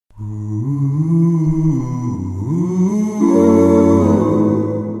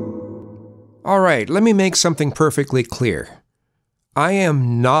right, let me make something perfectly clear. I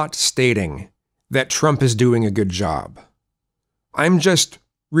am not stating that Trump is doing a good job. I'm just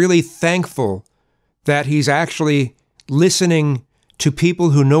really thankful that he's actually listening to people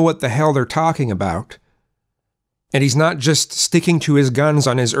who know what the hell they're talking about, and he's not just sticking to his guns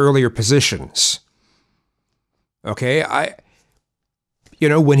on his earlier positions. Okay,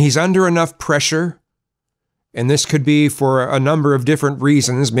 when he's under enough pressure, and this could be for a number of different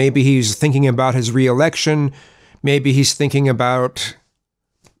reasons. Maybe he's thinking about his reelection. Maybe he's thinking about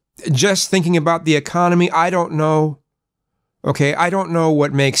the economy. I don't know. Okay, I don't know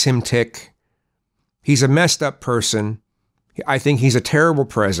what makes him tick. He's a messed up person. I think he's a terrible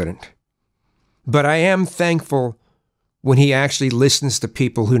president. But I am thankful when he actually listens to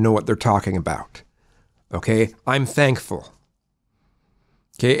people who know what they're talking about. Okay, I'm thankful.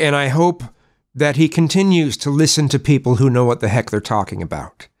 Okay, and I hope that he continues to listen to people who know what the heck they're talking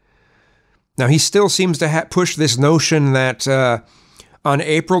about. Now, he still seems to push this notion that on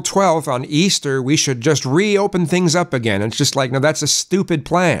April 12th, on Easter, we should just reopen things up again. It's just like, no, that's a stupid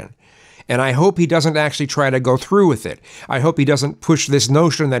plan. And I hope he doesn't actually try to go through with it. I hope he doesn't push this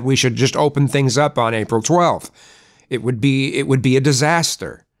notion that we should just open things up on April 12th. It would be a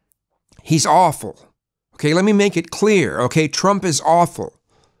disaster. He's awful. Okay, let me make it clear. Okay, Trump is awful.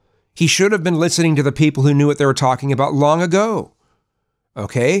 He should have been listening to the people who knew what they were talking about long ago.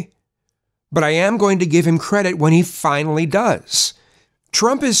 Okay? But I am going to give him credit when he finally does.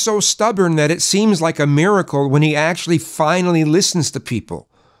 Trump is so stubborn that it seems like a miracle when he actually finally listens to people.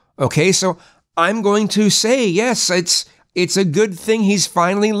 Okay, so I'm going to say, yes, it's a good thing he's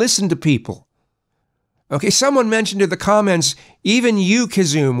finally listened to people. Okay, someone mentioned in the comments, even you,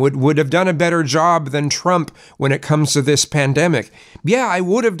 Kazum, would have done a better job than Trump when it comes to this pandemic. Yeah, I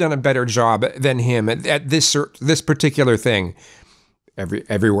would have done a better job than him at this particular thing.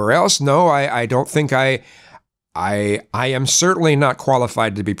 Everywhere else, no, I don't think I am certainly not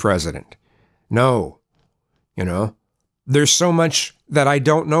qualified to be president. No, there's so much that I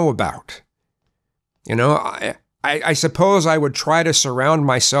don't know about. I suppose I would try to surround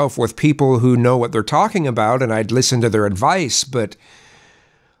myself with people who know what they're talking about, and I'd listen to their advice, but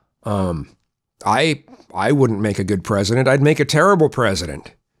I wouldn't make a good president. I'd make a terrible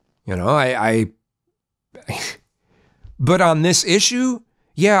president. But on this issue,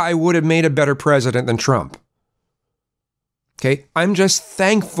 yeah, I would have made a better president than Trump. Okay, I'm just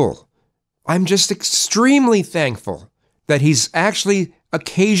thankful. I'm just extremely thankful that he's actually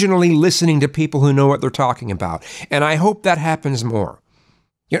occasionally listening to people who know what they're talking about. And I hope that happens more.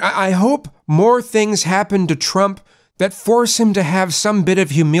 I hope more things happen to Trump that force him to have some bit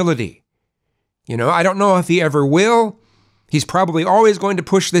of humility. I don't know if he ever will. He's probably always going to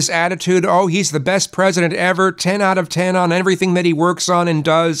push this attitude, oh, he's the best president ever, 10 out of 10 on everything that he works on and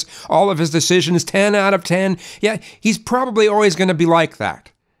does, all of his decisions, 10 out of 10. Yeah, he's probably always going to be like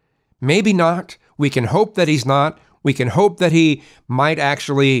that. Maybe not. We can hope that he's not. We can hope that he might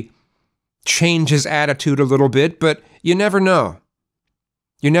actually change his attitude a little bit, but you never know.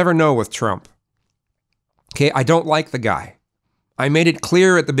 You never know with Trump. Okay, I don't like the guy. I made it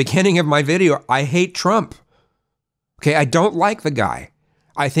clear at the beginning of my video, I hate Trump. Okay, I don't like the guy.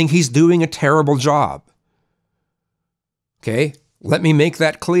 I think he's doing a terrible job. Okay, let me make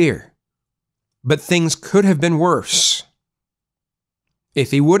that clear. But things could have been worse. If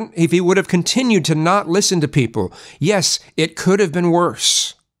he would have continued to not listen to people, yes, it could have been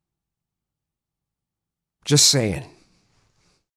worse. Just saying.